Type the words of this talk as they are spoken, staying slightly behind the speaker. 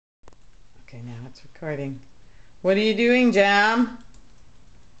Okay, now it's recording. What are you doing, Jam?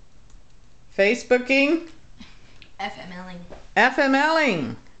 Facebooking? FMLing.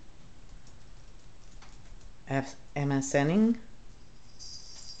 FMLing. MSNing?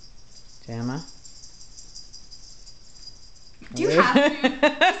 Jamma? Do you have to?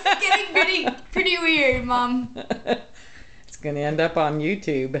 This is getting pretty weird, Mom. It's going to end up on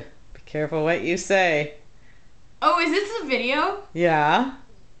YouTube. Be careful what you say. Oh, is this a video? Yeah?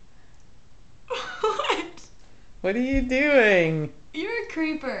 What? What are you doing? You're a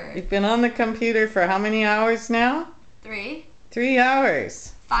creeper. You've been on the computer for how many hours now? 3. 3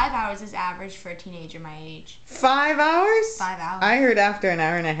 hours. 5 hours is average for a teenager my age. 5 hours? 5 hours. I heard after an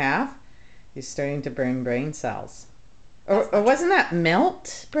hour and a half, you're starting to burn brain cells. Or wasn't that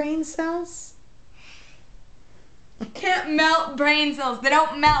melt brain cells? You can't melt brain cells. They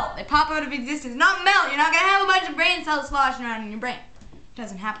don't melt. They pop out of existence. Not melt. You're not going to have a bunch of brain cells sloshing around in your brain. It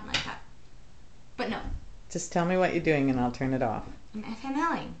doesn't happen like that. But no. Just tell me what you're doing and I'll turn it off. I'm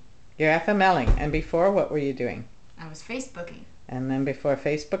FMLing. You're FMLing. And before, what were you doing? I was Facebooking. And then before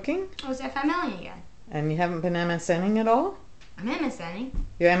Facebooking? I was FMLing again. And you haven't been MSNing at all? I'm MSNing.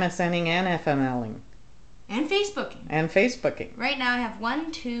 You're MSNing and FMLing. And Facebooking. And Facebooking. Right now I have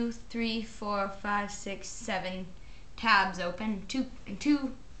 1, 2, 3, 4, 5, 6, 7 tabs open, two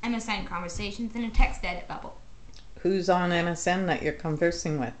MSN conversations, and a text edit bubble. Who's on MSN that you're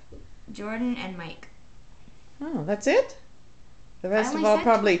conversing with? Jordan and Mike. Oh, that's it? The rest I have only all said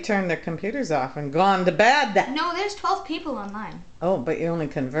probably turned their computers off and gone to bed. No, there's 12 people online. Oh, but you're only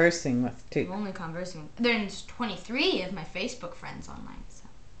conversing with 2. I'm only conversing. There's 23 of my Facebook friends online. So.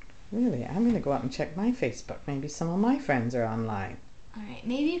 Really? I'm going to go out and check my Facebook. Maybe some of my friends are online. Alright,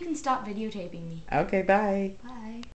 maybe you can stop videotaping me. Okay, bye. Bye.